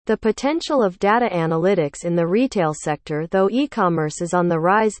The potential of data analytics in the retail sector. Though e-commerce is on the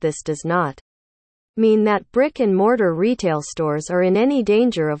rise, this does not mean that brick-and-mortar retail stores are in any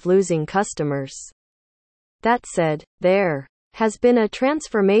danger of losing customers. That said, there has been a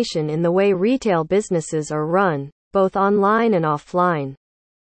transformation in the way retail businesses are run, both online and offline.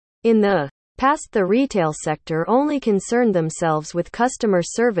 In the past, the retail sector only concerned themselves with customer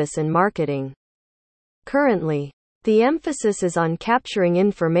service and marketing. Currently, the emphasis is on capturing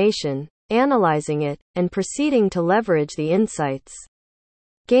information, analyzing it, and proceeding to leverage the insights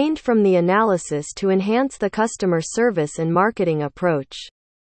gained from the analysis to enhance the customer service and marketing approach.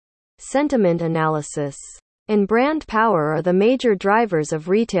 Sentiment analysis and brand power are the major drivers of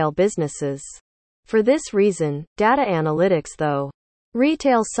retail businesses. For this reason, data analytics, though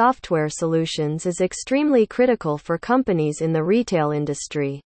retail software solutions, is extremely critical for companies in the retail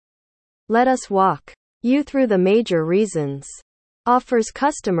industry. Let us walk you through the major reasons. Offers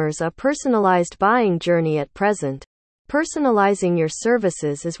customers a personalized buying journey at present. Personalizing your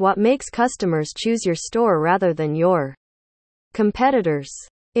services is what makes customers choose your store rather than your competitors.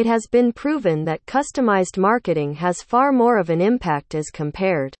 It has been proven that customized marketing has far more of an impact as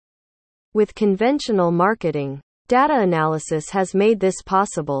compared with conventional marketing. Data analysis has made this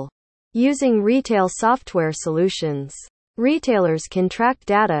possible. Using retail software solutions, retailers can track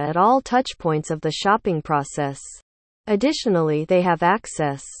data at all touchpoints of the shopping process. Additionally, they have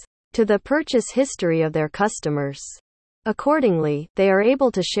access to the purchase history of their customers. Accordingly, they are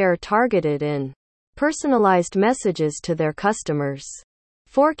able to share targeted and personalized messages to their customers.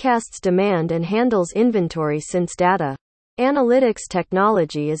 Forecasts demand and handles inventory. Since data analytics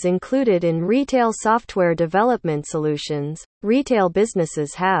technology is included in retail software development solutions, retail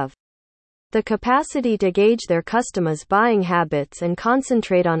businesses have the capacity to gauge their customers' buying habits and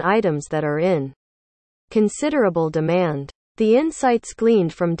concentrate on items that are in considerable demand. The insights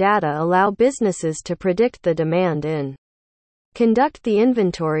gleaned from data allow businesses to predict the demand and conduct the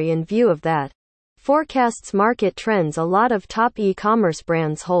inventory in view of that. Forecasts market trends. A lot of top e-commerce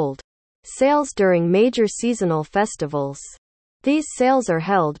brands hold sales during major seasonal festivals. These sales are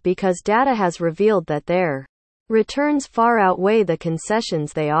held because data has revealed that their returns far outweigh the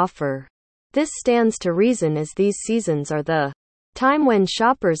concessions they offer. This stands to reason, as these seasons are the time when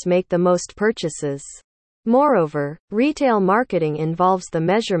shoppers make the most purchases. Moreover, retail marketing involves the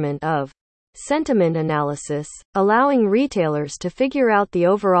measurement of sentiment analysis, allowing retailers to figure out the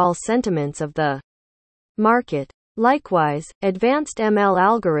overall sentiments of the market. Likewise, advanced ML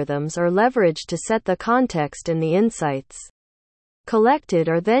algorithms are leveraged to set the context, and the insights collected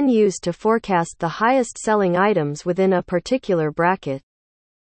are then used to forecast the highest selling items within a particular bracket.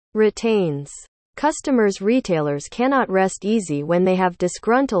 Retains customers. Retailers cannot rest easy when they have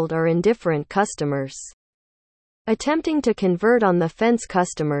disgruntled or indifferent customers. Attempting to convert on-the-fence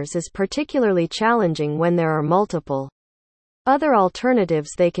customers is particularly challenging when there are multiple other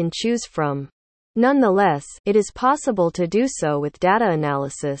alternatives they can choose from. Nonetheless, it is possible to do so with data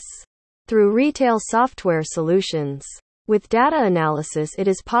analysis through retail software solutions. With data analysis, it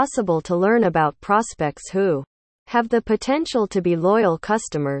is possible to learn about prospects who have the potential to be loyal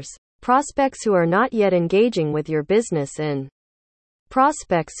customers, prospects who are not yet engaging with your business, and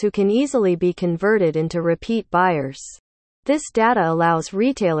prospects who can easily be converted into repeat buyers. This data allows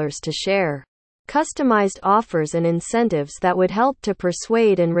retailers to share customized offers and incentives that would help to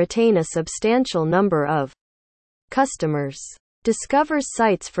persuade and retain a substantial number of customers. Discovers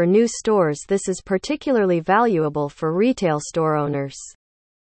sites for new stores. This is particularly valuable for retail store owners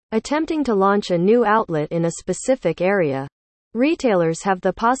attempting to launch a new outlet in a specific area. Retailers have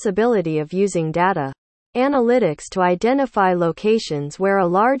the possibility of using data analytics to identify locations where a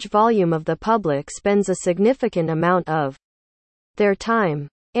large volume of the public spends a significant amount of their time.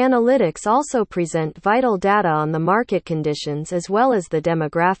 Analytics also present vital data on the market conditions as well as the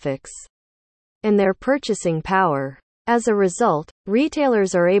demographics and their purchasing power. As a result,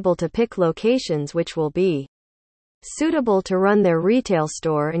 retailers are able to pick locations which will be suitable to run their retail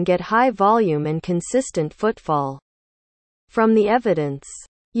store and get high volume and consistent footfall. From the evidence,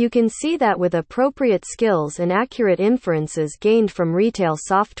 you can see that with appropriate skills and accurate inferences gained from retail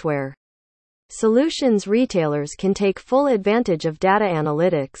software solutions, retailers can take full advantage of data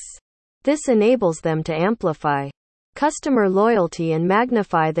analytics. This enables them to amplify customer loyalty and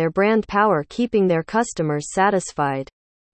magnify their brand power, keeping their customers satisfied.